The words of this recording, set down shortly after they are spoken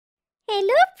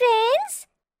Hello friends!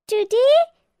 Today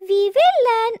we will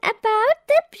learn about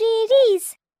the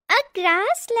prairies, a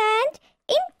grassland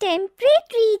in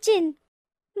temperate region.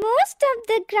 Most of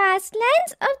the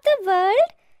grasslands of the world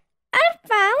are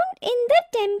found in the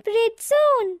temperate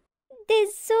zone.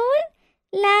 This zone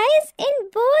lies in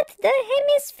both the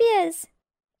hemispheres.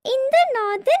 In the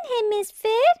northern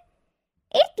hemisphere,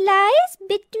 it lies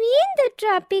between the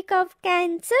Tropic of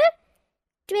Cancer,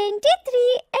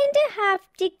 23.5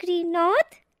 degrees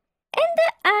north, and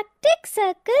the Arctic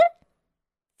Circle,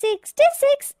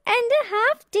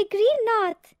 66.5 degrees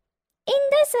north. In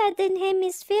the southern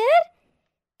hemisphere,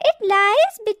 it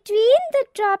lies between the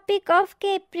Tropic of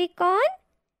Capricorn,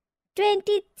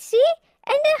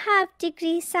 23.5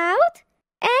 degrees south,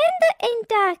 and the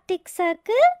Antarctic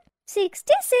Circle,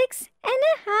 66.5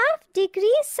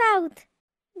 degrees south.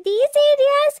 These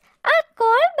areas are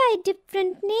called by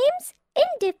different names in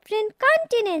different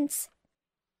continents.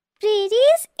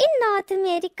 Prairies in North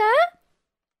America,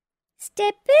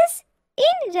 steppes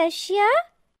in Russia,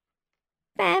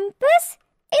 pampas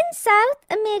in South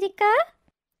America,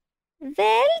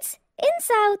 velds in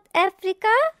South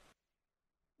Africa,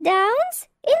 downs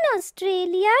in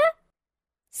Australia,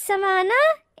 savanna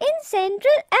in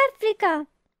Central Africa.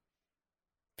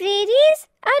 Prairies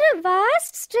are a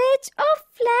vast stretch of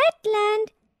flat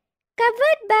land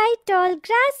covered by tall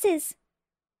grasses.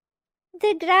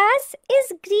 The grass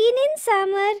is green in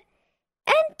summer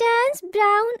and turns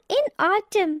brown in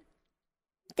autumn.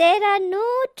 There are no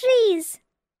trees.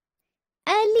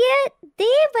 Earlier,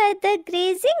 they were the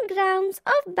grazing grounds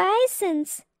of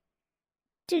bisons.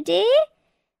 Today,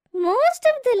 most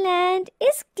of the land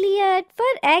is cleared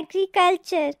for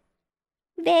agriculture.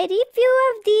 Very few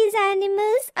of these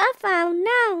animals are found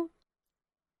now.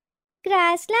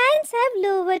 Grasslands have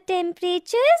lower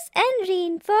temperatures and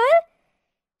rainfall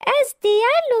as they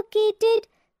are located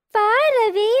far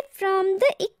away from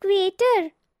the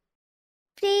equator.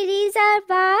 Prairies are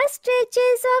vast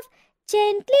stretches of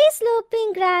gently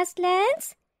sloping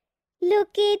grasslands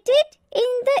located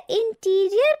in the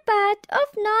interior part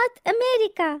of North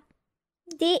America.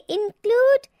 They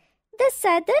include the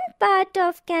southern part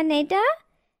of Canada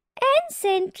and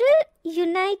central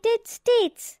United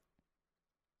States.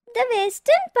 The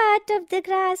western part of the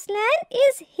grassland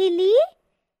is hilly,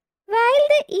 while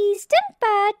the eastern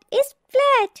part is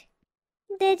flat.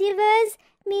 The rivers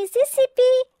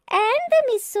Mississippi and the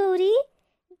Missouri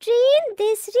drain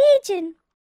this region.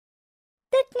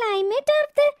 The climate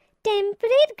of the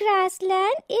temperate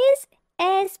grassland is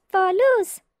as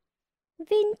follows.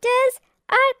 Winters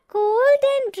are cold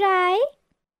and dry.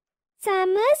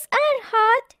 Summers are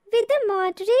hot with a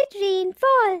moderate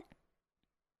rainfall.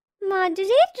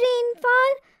 Moderate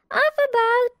rainfall of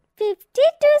about 50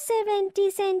 to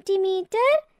 70 centimeter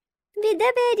with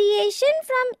a variation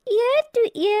from year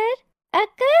to year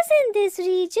occurs in this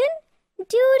region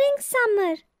during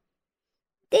summer.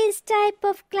 This type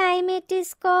of climate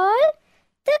is called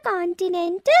the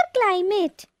continental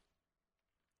climate.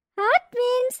 Hot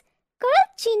winds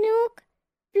called Chinook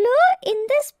blow in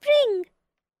the spring.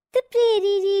 The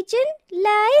prairie region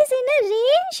lies in a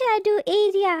rain shadow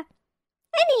area,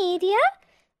 an area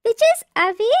which is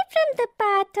away from the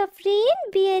path of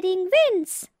rain-bearing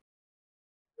winds.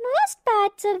 Most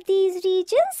parts of these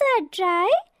regions are dry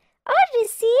or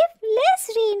receive less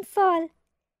rainfall.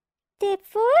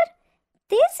 Therefore,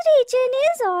 this region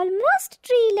is almost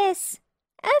treeless.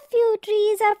 A few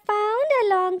trees are found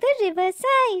along the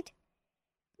riverside.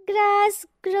 Grass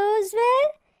grows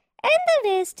well, and the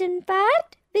western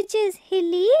part, which is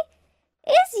hilly,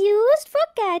 is used for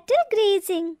cattle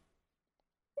grazing.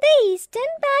 The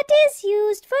eastern part is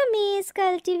used for maize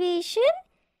cultivation,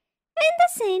 and the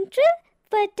central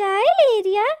fertile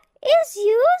area is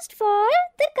used for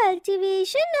the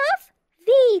cultivation of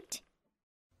wheat.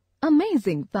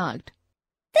 Amazing fact.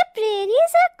 The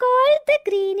prairies are called the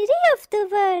greenery of the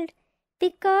world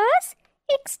because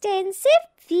extensive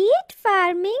wheat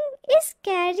farming is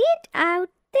carried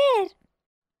out there.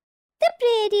 The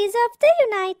prairies of the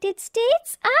United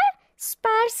States are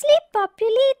sparsely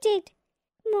populated.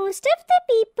 Most of the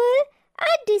people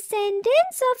are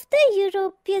descendants of the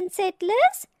European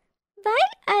settlers,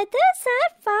 while others are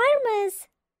farmers.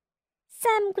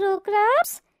 Some grow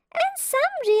crops and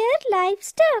some rear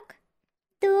livestock.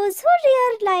 Those who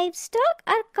rear livestock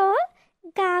are called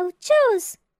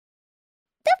gauchos.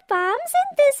 The farms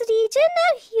in this region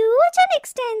are huge and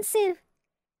extensive.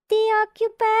 They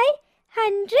occupy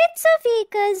hundreds of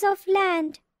acres of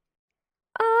land.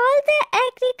 All the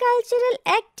agricultural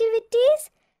activities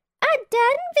are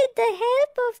done with the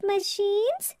help of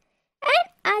machines and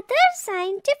other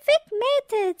scientific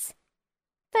methods.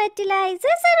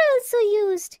 Fertilizers are also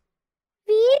used.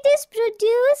 Wheat is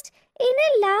produced in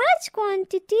a large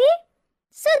quantity,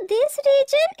 so this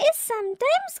region is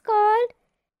sometimes called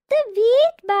the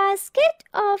wheat basket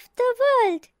of the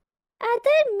world.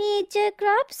 Other major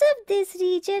crops of this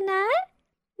region are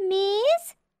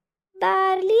maize,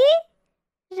 barley,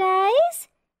 rice,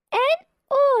 and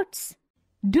oats.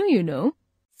 Do you know?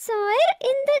 Soil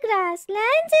in the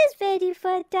grasslands is very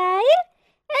fertile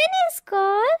and is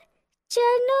called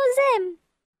chernozem.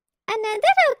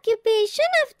 Another occupation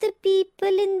of the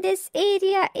people in this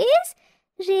area is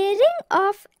rearing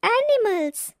of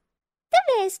animals. The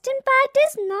western part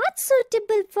is not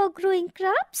suitable for growing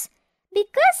crops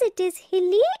because it is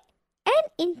hilly and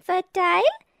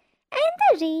infertile and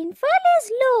the rainfall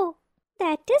is low.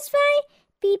 That is why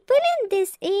people in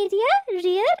this area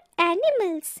rear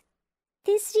animals.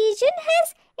 This region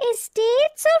has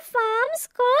estates or farms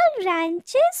called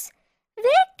ranches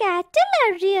where cattle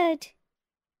are reared.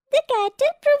 The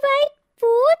cattle provide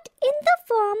food in the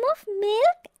form of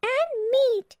milk and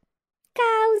meat.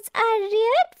 Cows are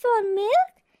reared for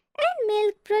milk and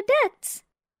milk products.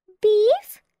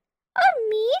 Beef or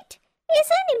meat is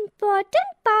an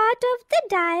important part of the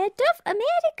diet of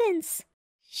Americans.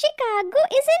 Chicago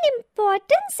is an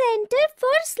important center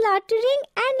for slaughtering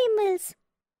animals.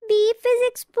 Beef is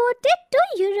exported to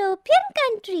European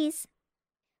countries.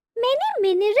 Many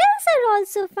minerals are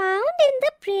also found in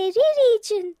the Prairie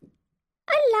region.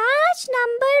 A large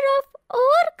number of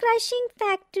ore crushing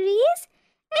factories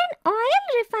and oil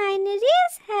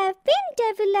refineries have been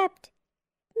developed.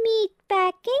 Meat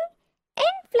packing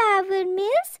and flour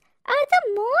mills are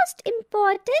the most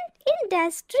important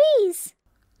industries.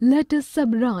 Let us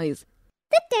summarize.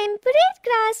 The temperate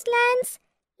grasslands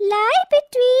lie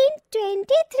between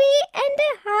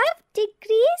 23.5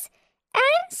 degrees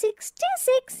and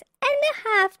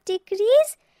 66.5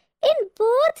 degrees in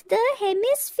both the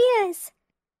hemispheres.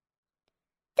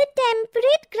 The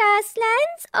temperate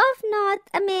grasslands of North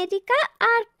America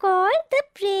are called the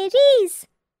prairies.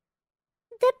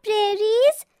 The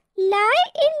prairies lie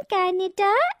in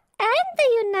Canada and the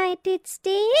United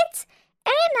States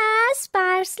and are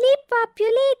sparsely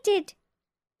populated.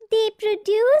 They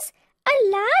produce a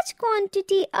large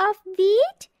quantity of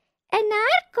wheat and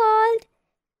are called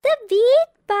the wheat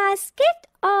basket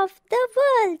of the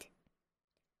world.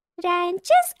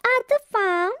 Ranches are the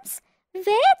farms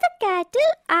where the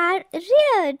cattle are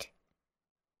reared.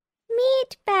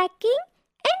 Meat packing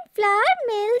and flour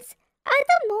mills are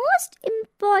the most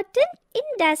important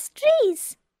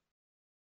industries.